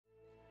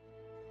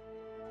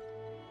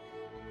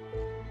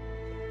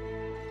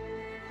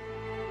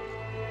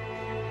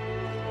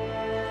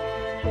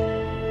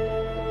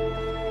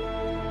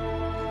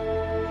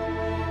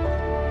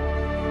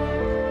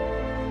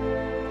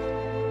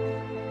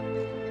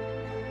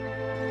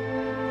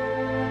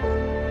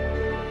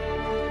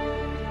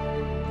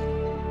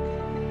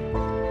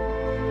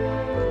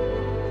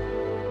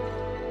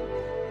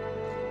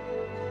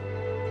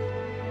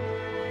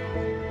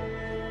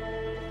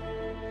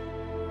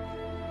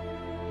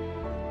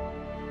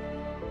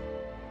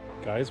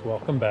Guys,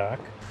 welcome back.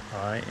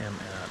 I am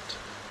at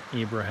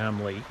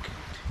Abraham Lake.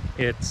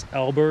 It's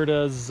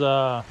Alberta's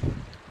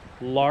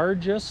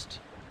largest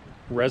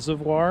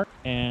reservoir,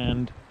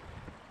 and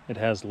it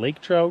has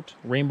lake trout,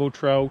 rainbow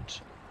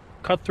trout,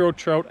 cutthroat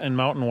trout, and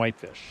mountain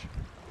whitefish.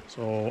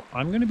 So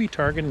I'm going to be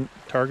targeting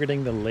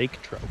the lake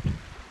trout.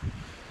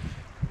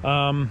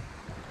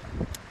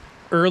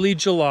 Early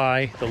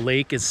July, the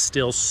lake is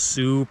still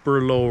super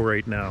low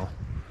right now.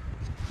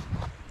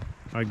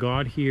 I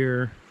got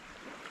here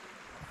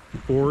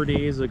 4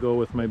 days ago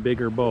with my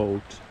bigger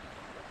boat,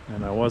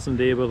 and I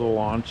wasn't able to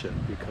launch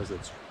it because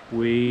it's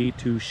way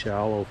too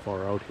shallow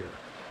far out here.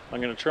 I'm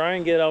gonna try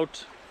and get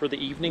out for the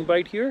evening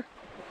bite here.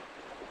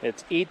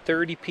 It's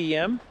 8:30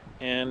 p.m.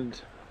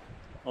 and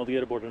I'll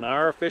get about an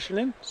hour of fishing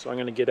in, so I'm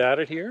gonna get at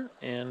it here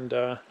and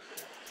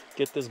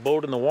get this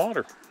boat in the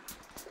water.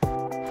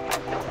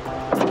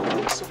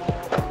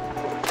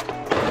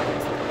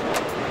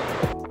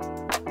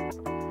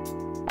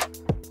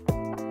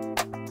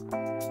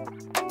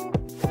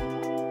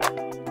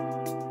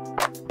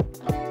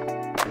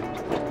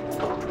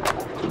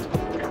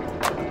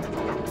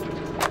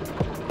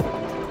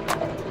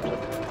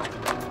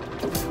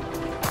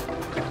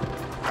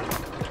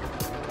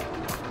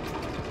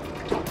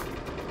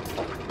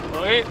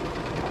 Okay,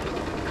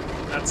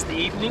 that's the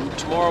evening.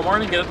 Tomorrow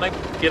morning,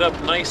 get up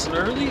nice and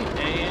early,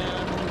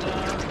 and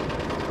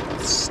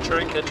let's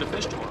try and catch a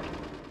fish tomorrow.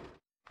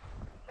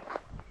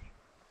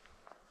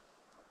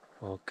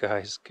 Well,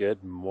 guys,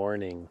 good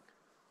morning.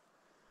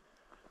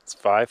 It's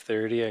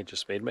 5:30. I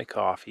just made my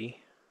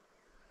coffee.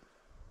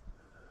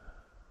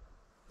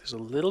 There's a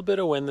little bit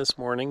of wind this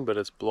morning, but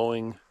it's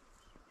blowing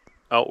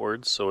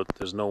outwards, so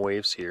there's no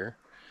waves here.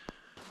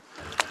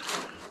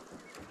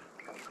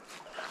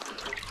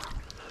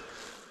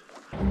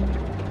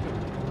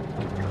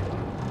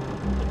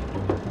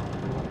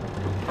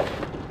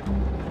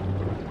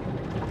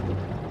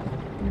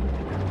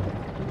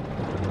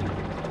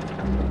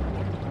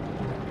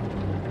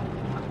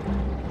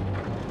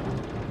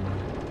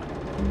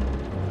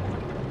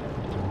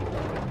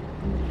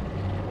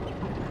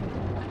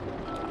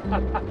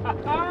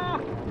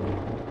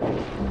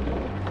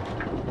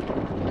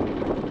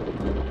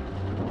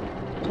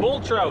 Bull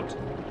trout.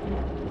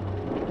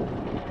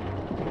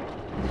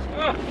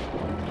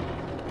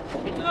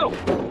 No.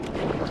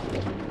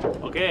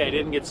 Okay, I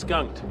didn't get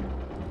skunked.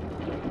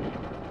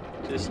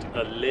 Just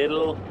a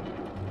little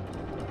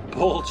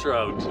bull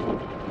trout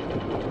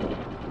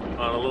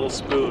on a little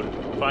spoon,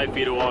 5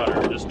 feet of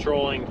water. Just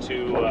trolling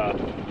to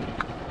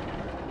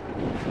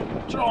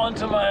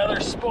my other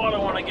spot I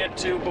want to get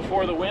to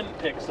before the wind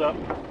picks up.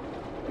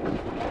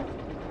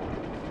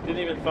 Didn't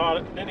even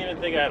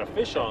think I had a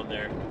fish on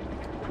there.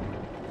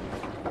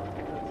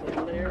 That's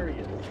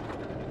hilarious.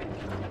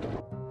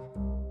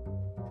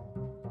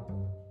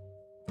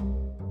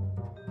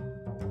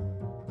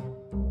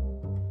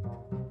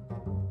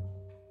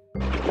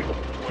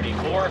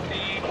 More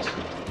feet.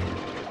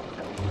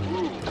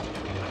 Ooh.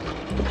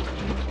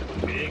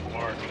 Big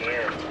mark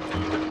there.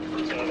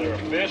 Is there a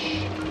fish?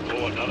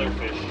 Oh, another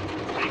fish.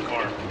 Big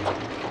mark.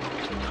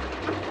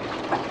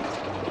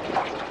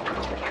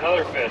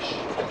 Another fish.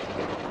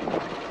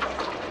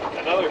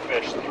 Another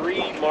fish.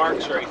 3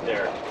 marks right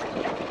there.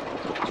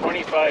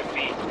 25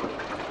 feet.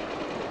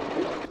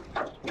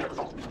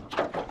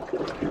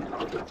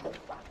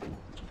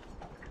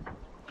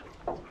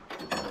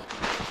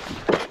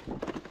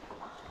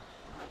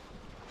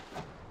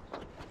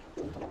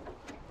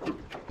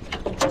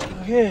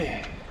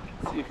 Okay,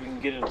 let's see if we can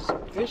get into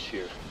some fish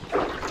here.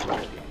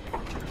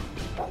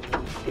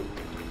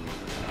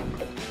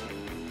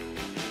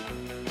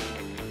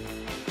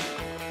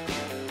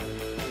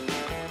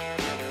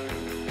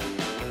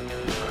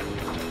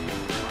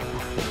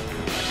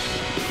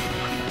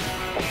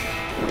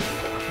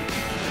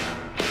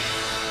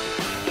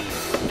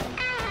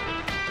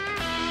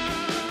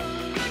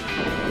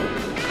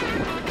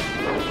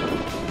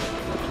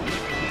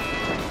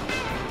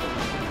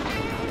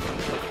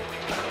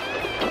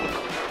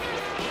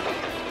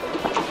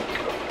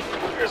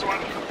 Here's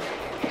one.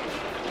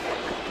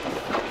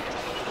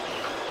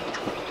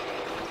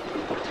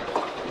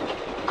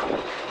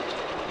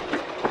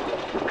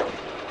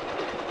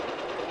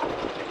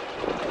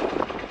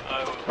 I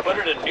put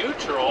it in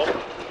neutral.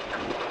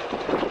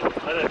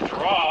 Let it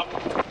drop.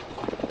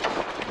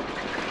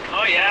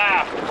 Oh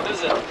yeah, what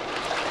is it?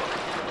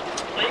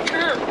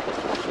 Laker.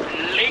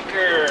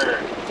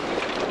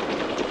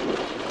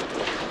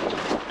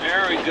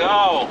 There we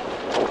go.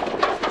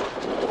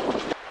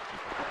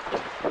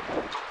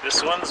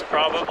 This one's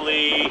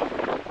probably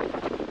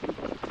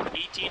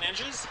 18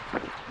 inches,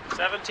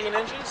 17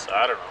 inches,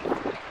 I don't know.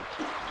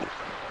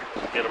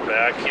 Get him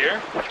back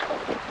here.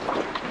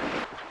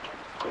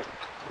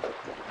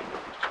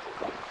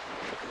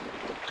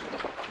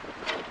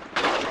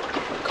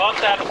 Caught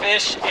that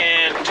fish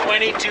in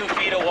 22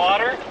 feet of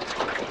water.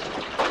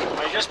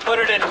 I just put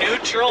it in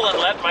neutral and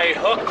let my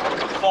hook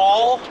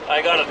fall.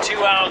 I got a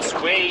 2-ounce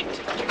weight.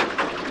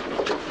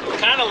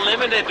 Kind of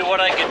limited to what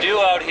I can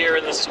do out here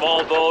in the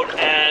small boat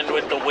and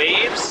with the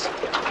waves.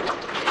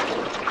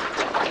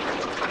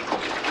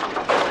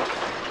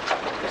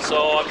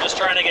 So I'm just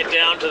trying to get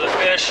down to the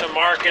fish. I'm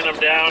marking them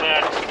down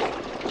at,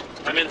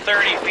 I'm in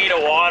 30 feet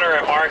of water.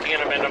 I'm marking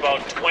them in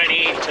about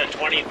 20 to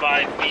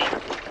 25 feet.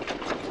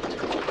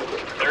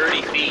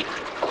 30 feet.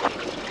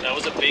 That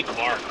was a big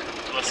mark.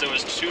 Unless it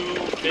was 2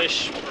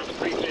 fish or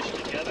 3 fish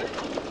together.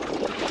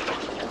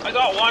 I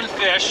got 1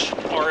 fish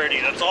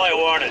already. That's all I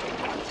wanted.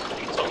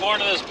 So I'm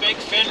going to this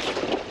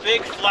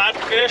big flat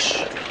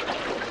fish,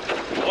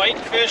 white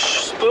fish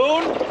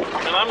spoon,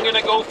 and I'm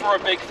gonna go for a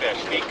big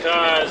fish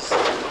because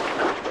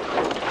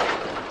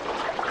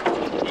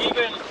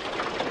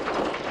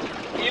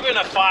even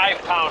a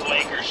 5-pound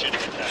laker should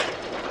hit that.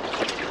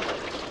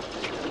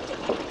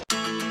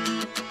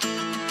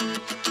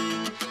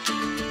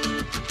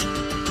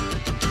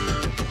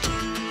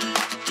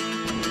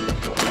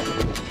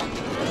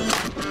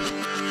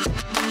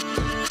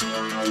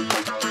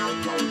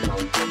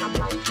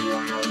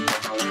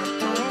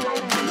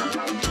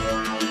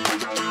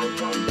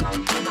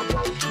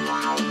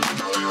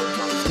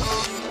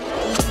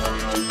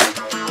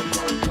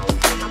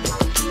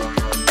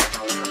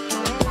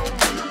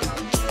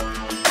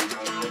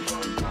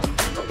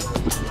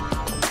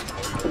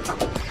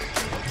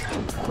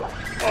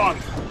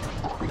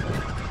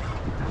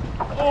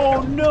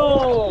 Oh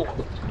no!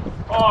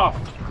 Off!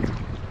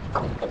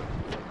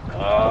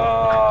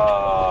 Ah!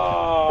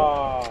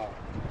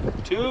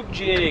 Tube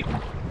jig!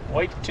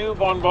 White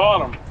tube on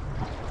bottom.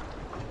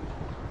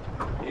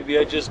 Maybe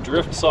I just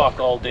drift sock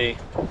all day.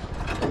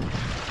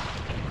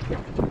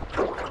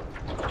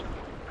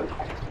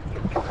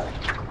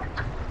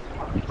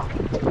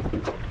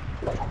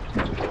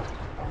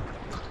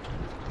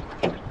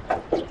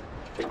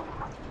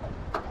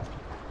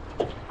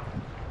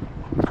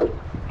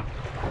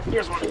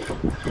 Here's one.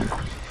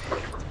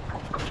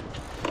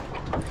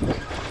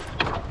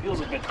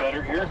 Feels a bit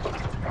better here.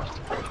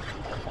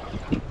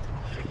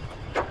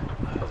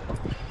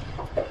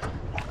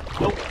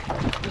 Nope,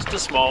 just a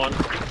small one.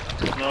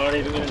 Not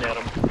even gonna net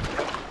him.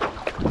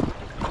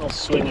 I'll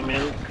swing him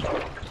in.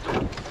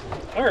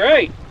 All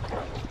right.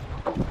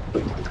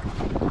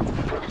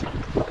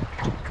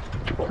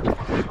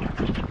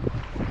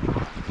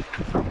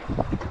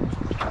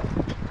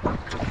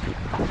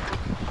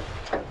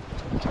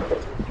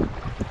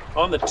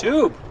 On the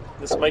tube.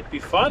 This might be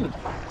fun.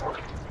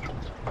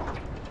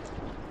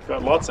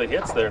 Got lots of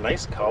hits there.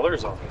 Nice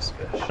colors on this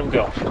fish. Let him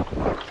go.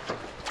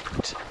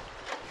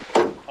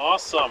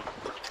 Awesome.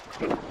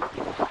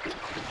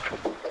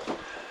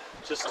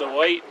 Just a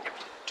white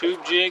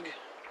tube jig.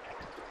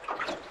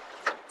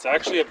 It's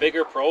actually a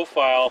bigger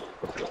profile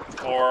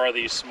for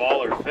these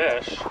smaller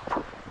fish.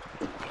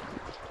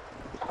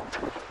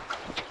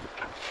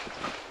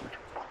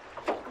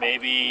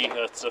 Maybe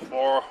it's a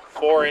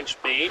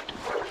 4-inch bait.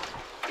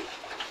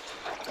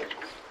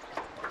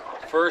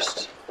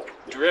 First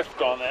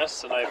drift on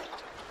this, and I've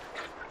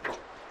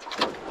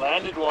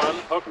landed one,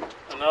 hooked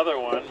another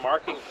one,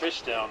 marking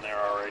fish down there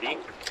already.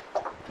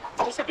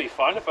 This will be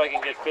fun if I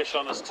can get fish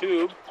on this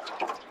tube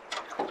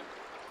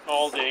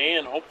all day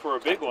and hope for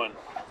a big one.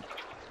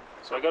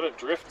 So I got a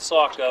drift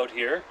sock out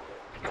here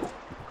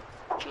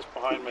just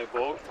behind my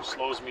boat.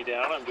 Slows me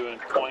down. I'm doing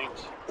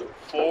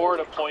 0.4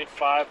 to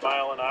 0.5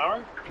 mile an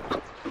hour,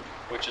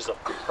 which is a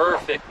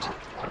perfect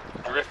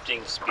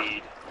drifting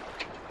speed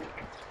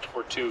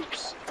for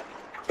tubes.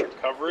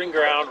 Covering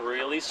ground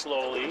really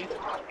slowly,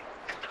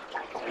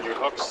 and your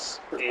hook's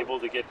able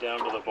to get down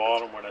to the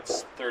bottom when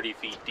it's 30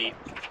 feet deep.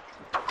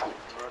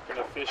 We're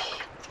gonna fish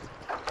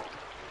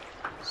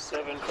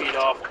 7 feet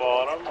off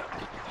bottom.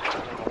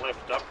 I'm gonna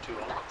lift up to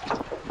him.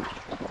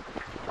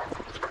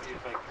 See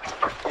if I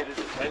can get his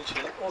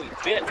attention. Oh, he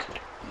bit!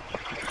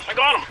 I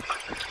got him!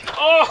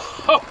 Oh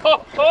ho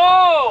ho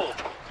ho!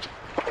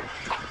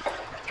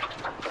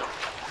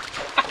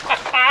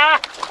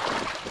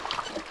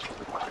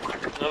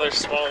 Another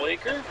small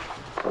laker.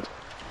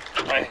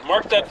 I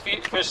marked that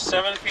fish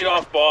 7 feet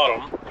off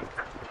bottom,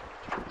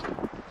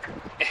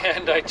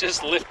 and I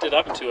just lifted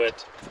up to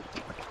it,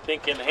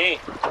 thinking, hey,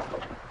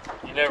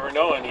 you never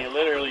know, and he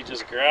literally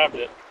just grabbed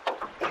it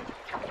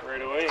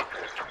right away.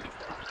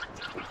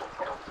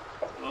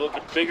 A little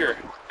bit bigger,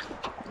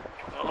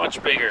 not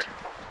much bigger.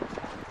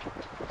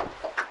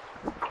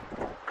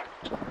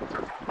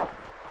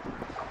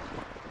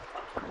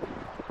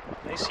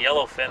 Nice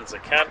yellow fins. I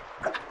can't.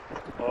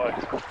 Boy.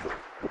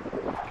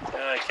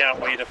 I can't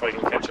wait if I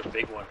can catch a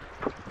big one.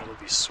 It'll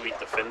be sweet,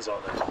 the fins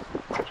on there.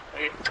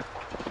 Okay,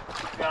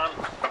 gone.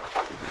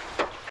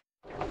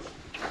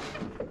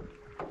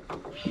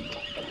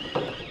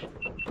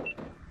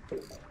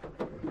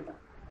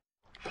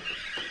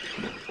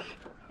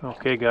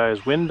 Okay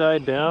guys, wind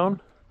died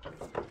down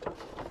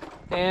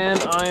and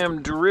I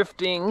am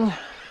drifting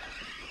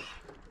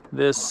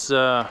this,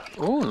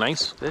 oh,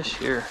 nice fish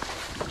here.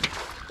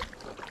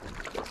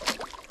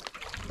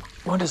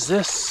 What is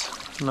this?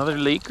 Another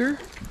laker?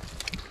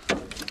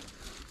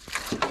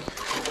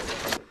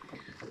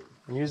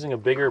 I'm using a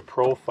bigger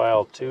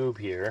profile tube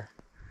here.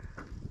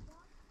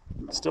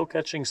 Still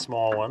catching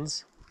small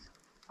ones,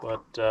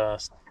 but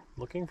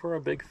looking for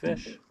a big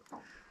fish.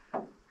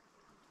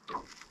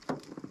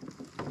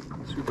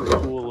 Super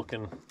cool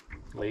looking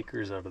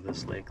Lakers out of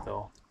this lake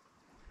though.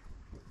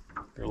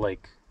 They're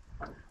like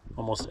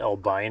almost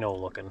albino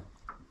looking.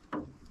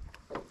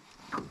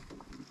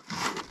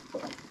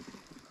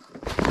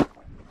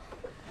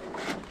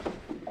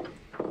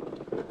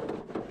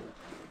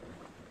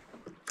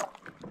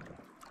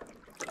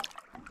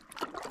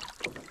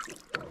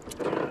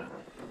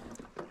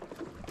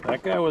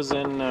 That guy was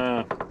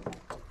in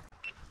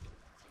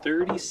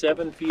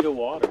 37 feet of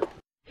water.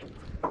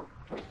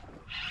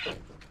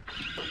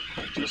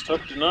 Just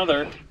hooked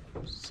another.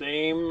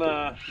 Same,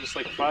 just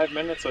like 5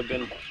 minutes I've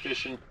been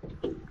fishing.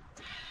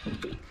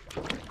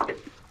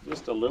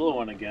 Just a little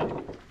one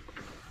again.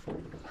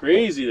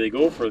 Crazy they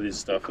go for this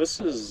stuff. This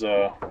is,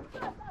 this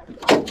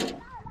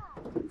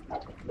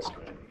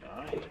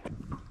guy.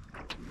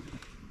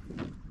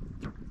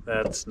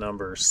 That's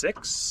number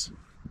 6.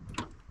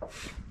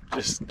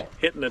 Just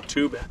hitting a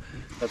tube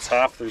that's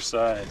half their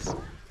size.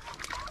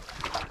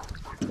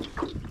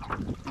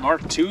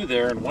 Mark 2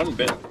 there in one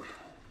bit.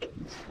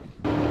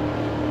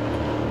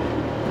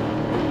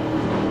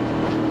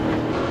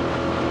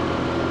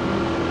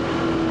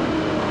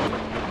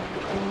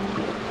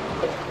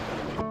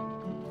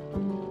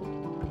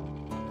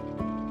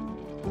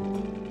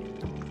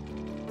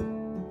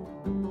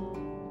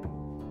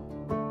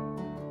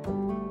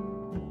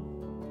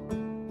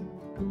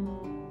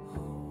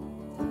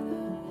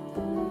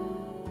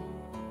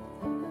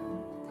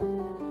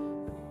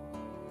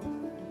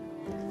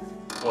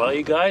 Well,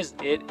 you guys,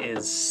 it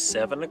is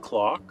 7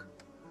 o'clock.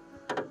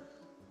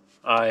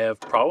 I have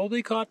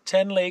probably caught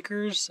 10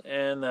 Lakers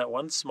and that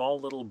one small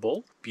little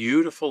bull.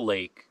 Beautiful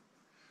lake.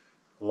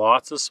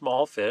 Lots of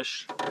small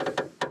fish.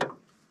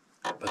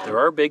 But there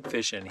are big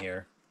fish in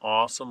here.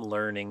 Awesome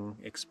learning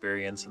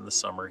experience in the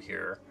summer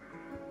here.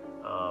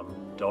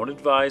 Don't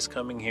advise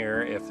coming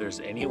here if there's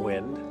any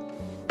wind.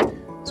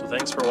 So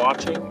thanks for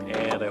watching,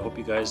 and I hope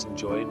you guys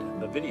enjoyed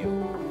the video.